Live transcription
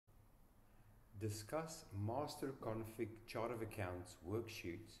Discuss Master Config Chart of Accounts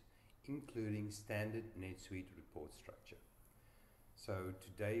worksheets, including Standard Netsuite report structure. So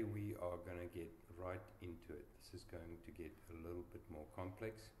today we are going to get right into it. This is going to get a little bit more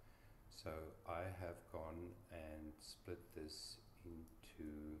complex. So I have gone and split this into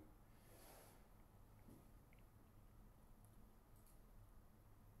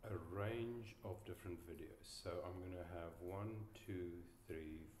a range of different videos. So I'm going to have 1, 2, 3,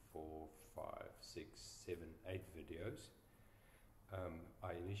 4, 5, 6, 7, 8 videos.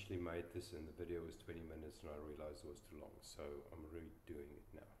 I initially made this and the video was 20 minutes and I realized it was too long, so I'm redoing it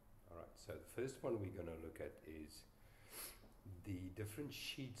now. Alright, so the first one we're going to look at is the different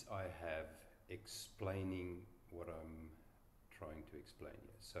sheets I have explaining what I'm trying to explain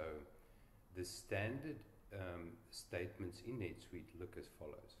here. So the standard statements in NetSuite look as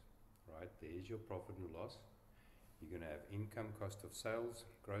follows. Right, there's your profit and loss. You're going to have income, cost of sales,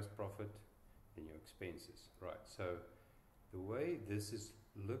 gross profit, and your expenses. Right, so the way this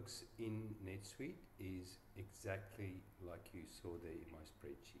looks in NetSuite is exactly like you saw there in my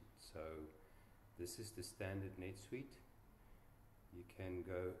spreadsheet. So this is the standard NetSuite. You can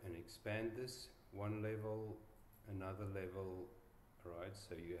go and expand this one level, another level. Right,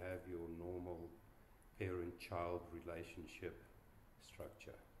 so you have your normal parent-child relationship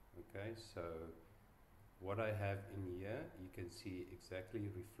structure. Okay, so what I have in here, you can see exactly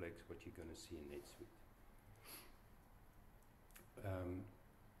reflects what you're going to see in NetSuite.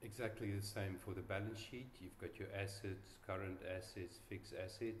 Exactly the same for the balance sheet. You've got your assets, current assets, fixed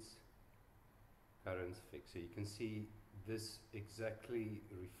assets, current fixed. So you can see this exactly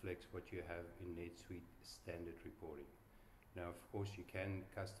reflects what you have in NetSuite standard reporting. Now, of course, you can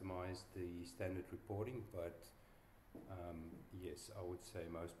customize the standard reporting, but yes, I would say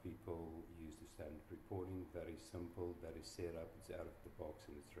most people use the standard reporting. Very simple, very set up, it's out of the box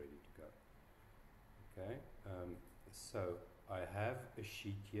and it's ready to go. Okay, so I have a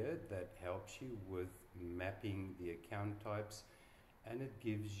sheet here that helps you with mapping the account types, and it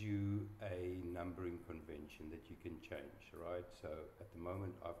gives you a numbering convention that you can change, right? So at the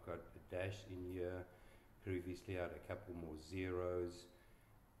moment I've got a dash in here. Previously I had a couple more zeros.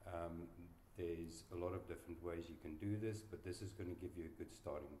 There's a lot of different ways you can do this, but this is going to give you a good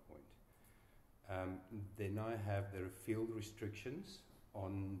starting point. Then I have the field restrictions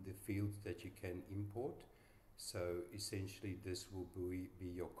on the fields that you can import. So essentially this will be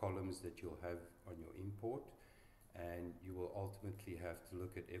your columns that you'll have on your import, and you will ultimately have to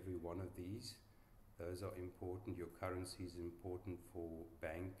look at every one of these. Those are important. Your currency is important for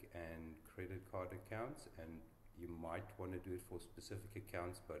bank and credit card accounts, and you might want to do it for specific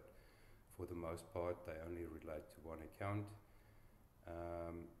accounts, but for the most part they only relate to one account.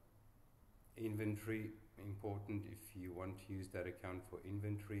 Inventory, important if you want to use that account for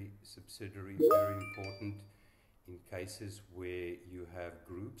inventory. Subsidiary, very important in cases where you have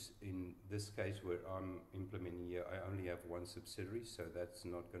groups. In this case where I'm implementing here, I only have one subsidiary, so that's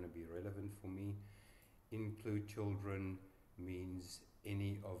not going to be relevant for me. Include children means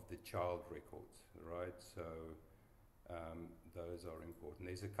any of the child records, right? So those are important.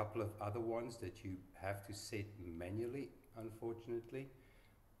 There's a couple of other ones that you have to set manually, unfortunately,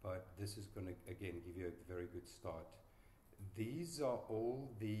 but this is going to again give you a very good start. These are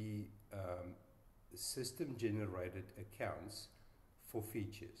all the system generated accounts for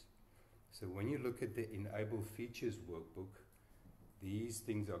features. So when you look at the enable features workbook, these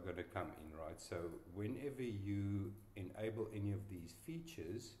things are going to come in, right? So whenever you enable any of these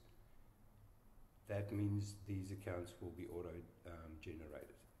features, that means these accounts will be auto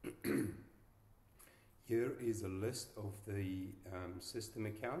generated. Here is a list of the system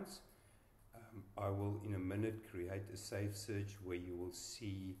accounts. I will in a minute create a safe search where you will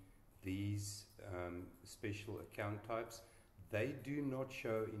see these special account types. They do not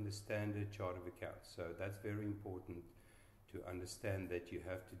show in the standard chart of accounts, so that's very important to understand that you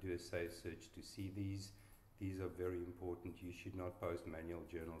have to do a safe search to see these. These are very important. You should not post manual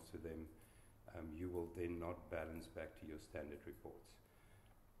journals to them. You will then not balance back to your standard reports.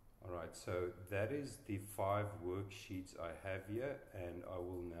 Alright, so that is the 5 worksheets I have here, and I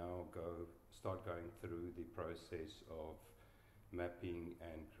will now start going through the process of mapping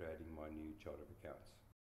and creating my new chart of accounts.